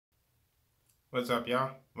What's up,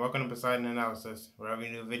 y'all? Welcome to Poseidon Analysis, where every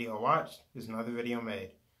new video watched is another video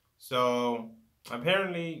made. So,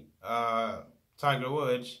 apparently, Tiger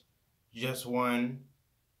Woods just won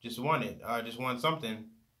something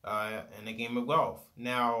in a game of golf.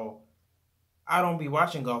 Now, I don't be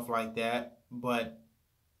watching golf like that, but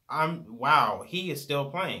wow, he is still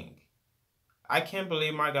playing. I can't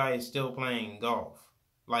believe my guy is still playing golf,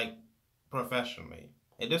 like, professionally.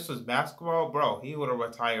 If this was basketball, bro, he would have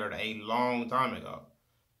retired a long time ago.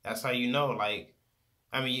 That's how you know, like,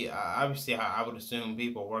 I mean, obviously, I would assume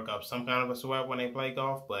people work up some kind of a sweat when they play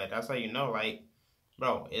golf, but that's how you know, like,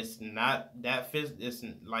 bro, it's not that it's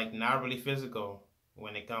like not really physical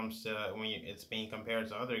when it comes to it's being compared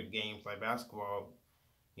to other games like basketball,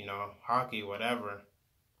 hockey, whatever.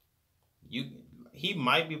 He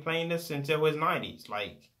might be playing this until his 90s.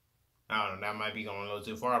 Like, I don't know, that might be going a little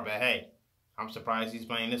too far, but hey, I'm surprised he's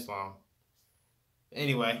playing this long.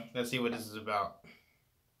 Anyway, let's see what this is about.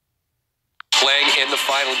 Playing in the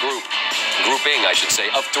final grouping, I should say,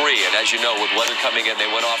 of 3. And as you know, with weather coming in, they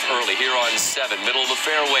went off early here on 7, middle of the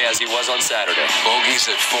fairway as he was on Saturday. Bogeys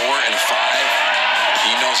at 4 and 5.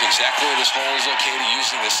 He knows exactly where this hole is located,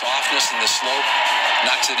 using the softness and the slope,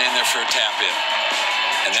 knocks it in there for a tap in.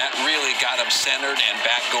 And that really got him centered and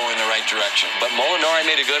back going the right direction. But Molinari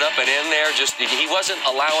made a good up and in there. Just he wasn't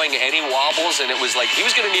allowing any wobbles, and it was like he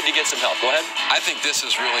was going to need to get some help. Go ahead. I think this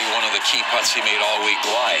is really one of the key putts he made all week.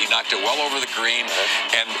 Why? He knocked it well over the green,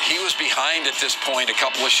 and he was behind at this point. A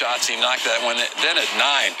couple of shots, he knocked that one. Then at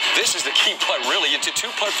 9. This is the key putt, really. It's a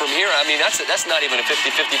 2-putt from here. I mean, that's not even a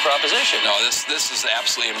 50-50 proposition. No, this is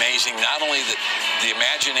absolutely amazing. Not only the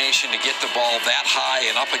imagination to get the ball that high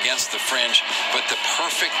and up against the fringe, but the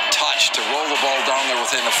perfect touch to roll the ball down there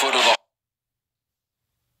within a foot of the.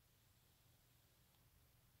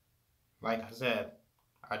 Like I said,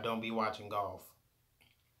 I don't be watching golf.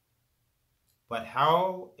 But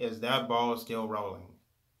how is that ball still rolling?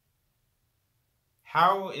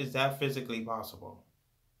 How is that physically possible?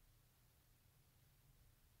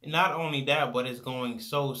 Not only that, but it's going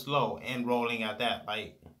so slow and rolling at that.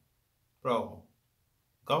 Like, bro,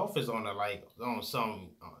 golf is on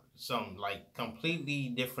some like completely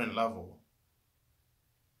different level.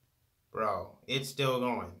 Bro, it's still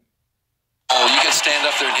going. Oh, you can stand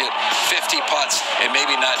up there and hit 50 putts and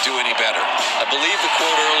maybe not do any better. I believe the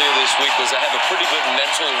quote earlier this week was, I have a pretty good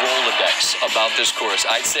mental Rolodex about this course.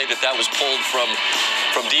 I'd say that was pulled from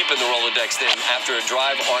deep in the Rolodex. Then after a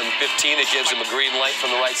drive on 15, it gives him a green light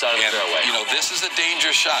from the right side of the fairway. You know, this is a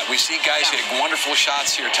dangerous shot. We see guys hit wonderful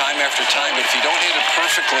shots here time after time, but if you don't hit it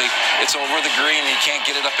perfectly, it's over the green and you can't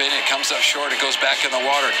get it up in. It comes up short. It goes back in the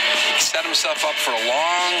water. He set himself up for a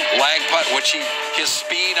long lag putt, which his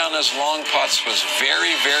speed on his long putts was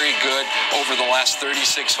very, very good over the last 36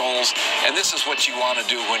 holes. And this is what you want to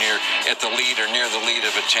do when you're at the lead or near the lead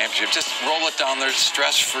of a championship. Just roll it down there,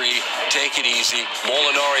 stress-free, take it easy.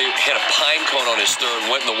 Molinari hit a pine cone on his third,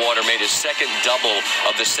 went in the water, made his second double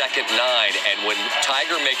of the second 9. And when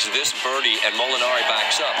Tiger makes this birdie and Molinari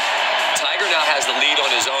backs up, Tiger now has the lead on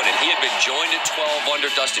his own, and he had been joined at 12 under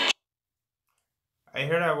Dustin. I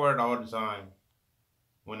hear that word all the time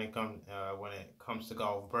when it comes to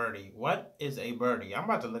golf. Birdie. What is a birdie? I'm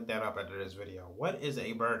about to look that up after this video. What is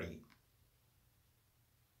a birdie?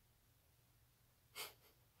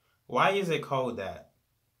 Why is it called that?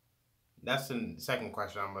 That's the second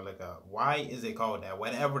question I'm going to look up. Why is it called that?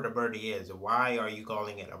 Whatever the birdie is, why are you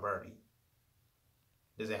calling it a birdie?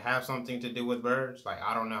 Does it have something to do with birds? Like,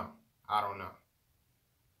 I don't know.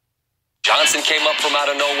 Johnson came up from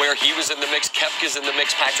out of nowhere. He was in the mix. Koepka's in the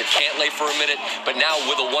mix. Patrick Cantlay for a minute. But now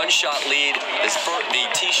with a 1-shot lead, the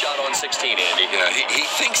tee shot on 16, Andy. Yeah, he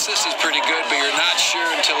thinks this is pretty good, but you're not sure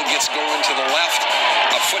until it gets going to the left,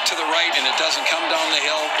 a foot to the right, and it doesn't come down the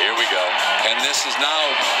hill. Here we go. And this is now,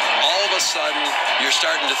 all of a sudden, you're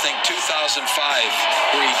starting to think 2005,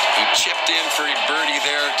 where he chipped in for a birdie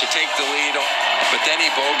there to take the lead, but then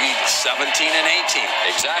he bogeyed 17 and 18.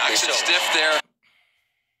 Exactly. Knocks it stiff there.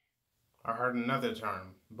 I heard another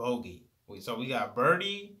term, bogey. So we got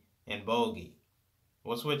birdie and bogey.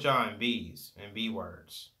 What's with y'all and B's and B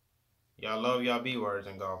words? Y'all love y'all B words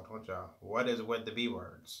in golf, don't y'all? What is with the B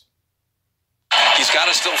words? He's got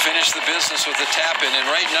to still finish the business with the tap-in, and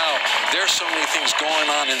right now, there's so many things going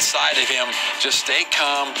on inside of him. Just stay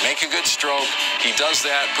calm, make a good stroke. He does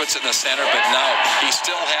that, puts it in the center, but now he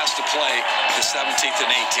still has to play the 17th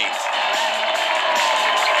and 18th.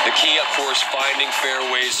 The key, of course, finding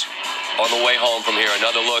fairways on the way home from here.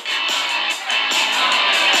 Another look.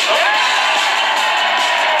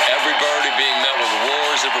 Every birdie being met with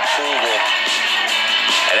roars of approval.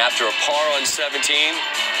 And after a par on 17,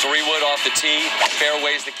 3-wood off the tee.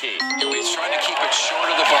 Fairway's the key. He's trying to keep it short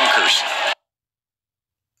of the bunkers.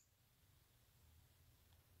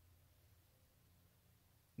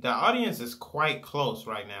 The audience is quite close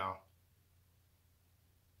right now.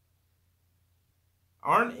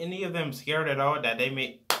 Aren't any of them scared at all that they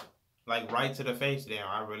may, like, right to the face? Damn,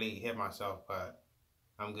 I really hit myself, but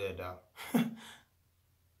I'm good though.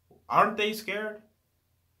 Aren't they scared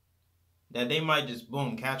that they might just,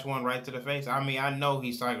 boom, catch one right to the face? I mean, I know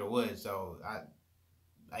he's Tiger Woods, so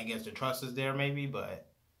I guess the trust is there maybe, but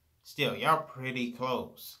still, y'all pretty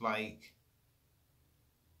close. Like,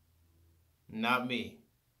 not me.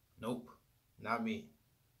 Nope, not me.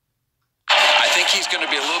 I think he's going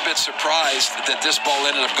to be a little bit surprised that this ball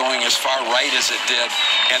ended up going as far right as it did.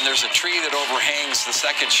 And there's a tree that overhangs the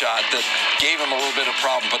second shot that gave him a little bit of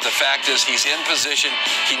problem. But the fact is he's in position.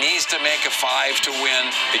 He needs to make a 5 to win.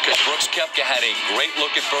 Because Brooks Koepka had a great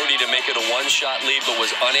look at birdie to make it a one-shot lead, but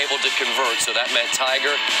was unable to convert. So that meant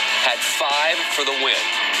Tiger had 5 for the win.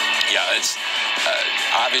 Yeah, it's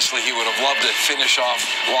obviously he would have loved to finish off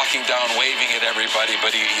walking down, waving at everybody,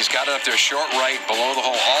 but he's got it up there short right, below the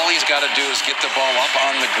hole. All he's got to do is get the ball up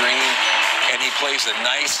on the green, and he plays a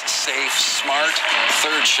nice, safe, smart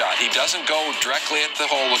third shot. He doesn't go directly at the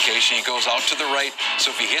hole location. He goes out to the right,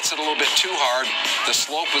 so if he hits it a little bit too hard, the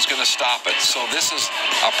slope is going to stop it. So this is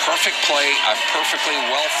a perfect play, a perfectly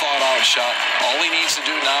well-thought-out shot. All he needs to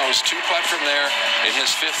do now is 2-putt from there, and his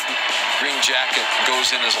 5th green jacket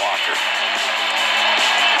goes in his locker.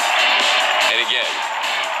 And again,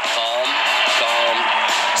 calm,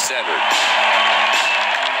 centered.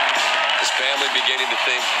 His family beginning to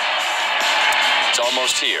think it's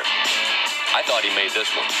almost here. I thought he made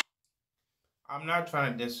this one. I'm not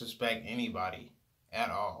trying to disrespect anybody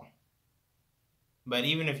at all. But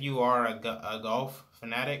even if you are a golf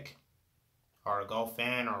fanatic or a golf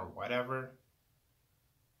fan or whatever,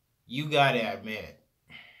 you gotta admit,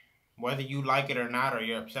 whether you like it or not, or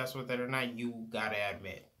you're obsessed with it or not, you gotta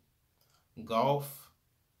admit, golf,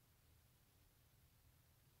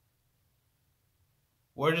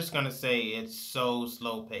 we're just gonna say it's so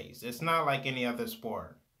slow paced. It's not like any other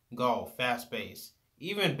sport. Golf, fast paced.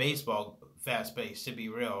 Even baseball, fast paced, to be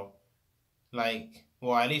real. Like,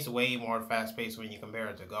 well, at least way more fast paced when you compare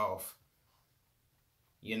it to golf.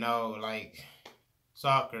 You know, like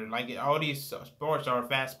soccer, like all these sports are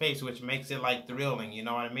fast paced, which makes it like thrilling, you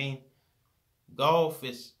know what I mean? Golf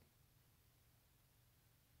is...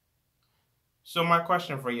 So my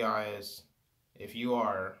question for y'all is, if you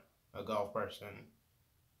are a golf person,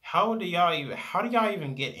 how do y'all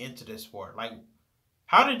even get into this sport? Like,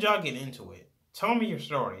 how did y'all get into it? Tell me your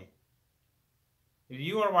story. If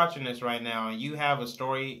you are watching this right now and you have a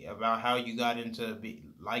story about how you got into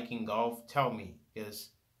liking golf, tell me, because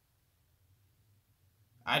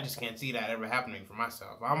I just can't see that ever happening for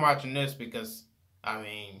myself. I'm watching this because, I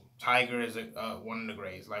mean, Tiger is one of the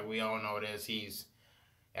greats. Like, we all know this. He's...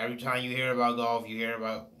 Every time you hear about golf, you hear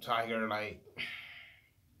about Tiger, like...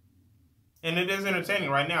 And it is entertaining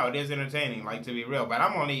right now. It is entertaining, like, to be real. But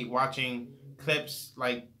I'm only watching clips,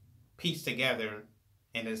 like, pieced together.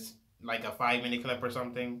 And it's, like, a 5-minute clip or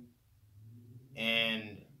something.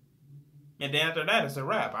 And then after that, it's a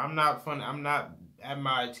wrap. I'm not at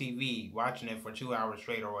my TV watching it for 2 hours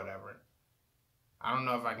straight or whatever. I don't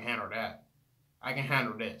know if I can handle that. I can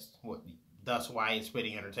handle this. That's why it's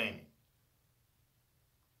pretty entertaining.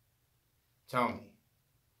 Tell me.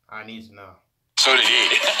 I need to know. So did he.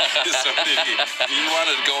 So did he. He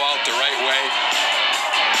wanted to go out the right way.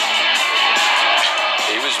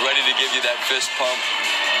 He was ready to give you that fist pump.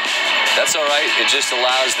 That's all right. It just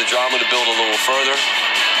allows the drama to build a little further.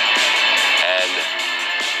 And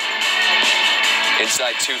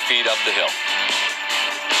inside 2 feet up the hill.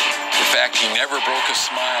 In fact, he never broke a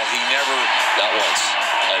smile. He never... Not once.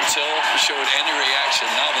 Until he showed any reaction.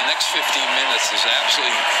 Now the next 15 minutes is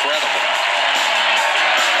absolutely incredible.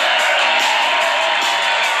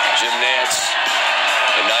 Jim Nantz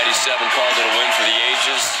in 97 called it a win for the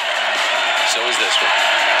ages. So is this one.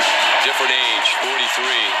 Different age,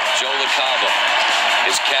 43. Joe LaCava,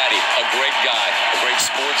 his caddy, a great guy, a great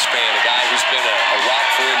sports fan, a guy who's been a rock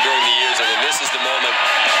for him during the years. And then this is the moment.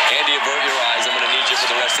 Andy, avert your eyes. I'm going to need you for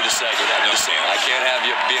the rest of the segment. I can't have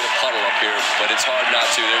you being a puddle up here, but it's hard not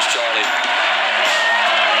to. There's Charlie.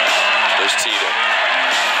 There's Tita.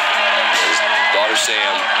 His daughter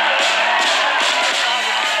Sam.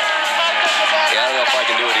 Yeah, I don't know if I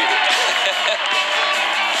can do it either.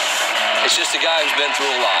 It's just a guy who's been through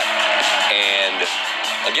a lot. And,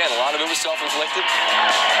 again, a lot of it was self-inflicted.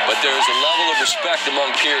 But there's a level of respect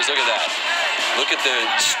among peers. Look at that. Look at the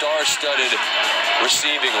star-studded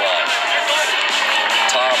receiving line.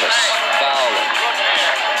 Thomas, Fowler,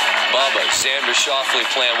 Bubba, Xander Schauffele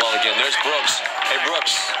playing well again. There's Brooks. Hey,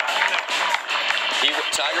 Brooks.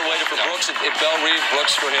 Tiger waited for Brooks at Bell Reeve.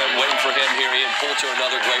 Brooks for him, waiting for him here. Ian Poulter,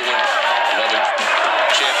 another great one. Another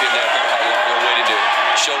champion there. How long waiting to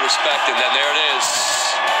show respect. And then there it is.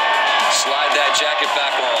 Slide that jacket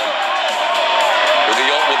back on.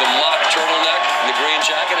 With the mock turtleneck and the green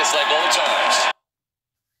jacket, it's like old times.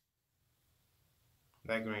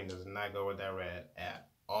 That green does not go with that red at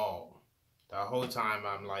all. The whole time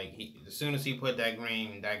I'm like, as soon as he put that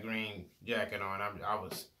green jacket on,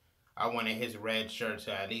 I wanted his red shirt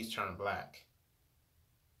to at least turn black.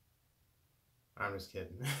 I'm just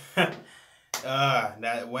kidding.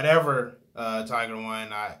 That whatever Tiger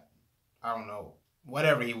won, I don't know.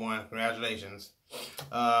 Whatever he won, congratulations.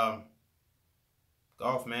 Golf,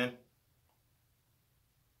 man.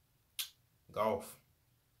 Golf.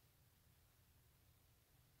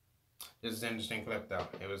 This is an interesting clip, though.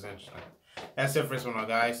 It was interesting. That's it for this one,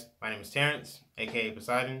 guys. My name is Terrence, a.k.a.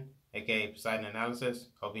 Poseidon, a.k.a. Poseidon Analysis.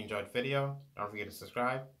 Hope you enjoyed the video. Don't forget to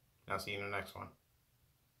subscribe, and I'll see you in the next one.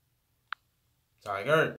 Tiger.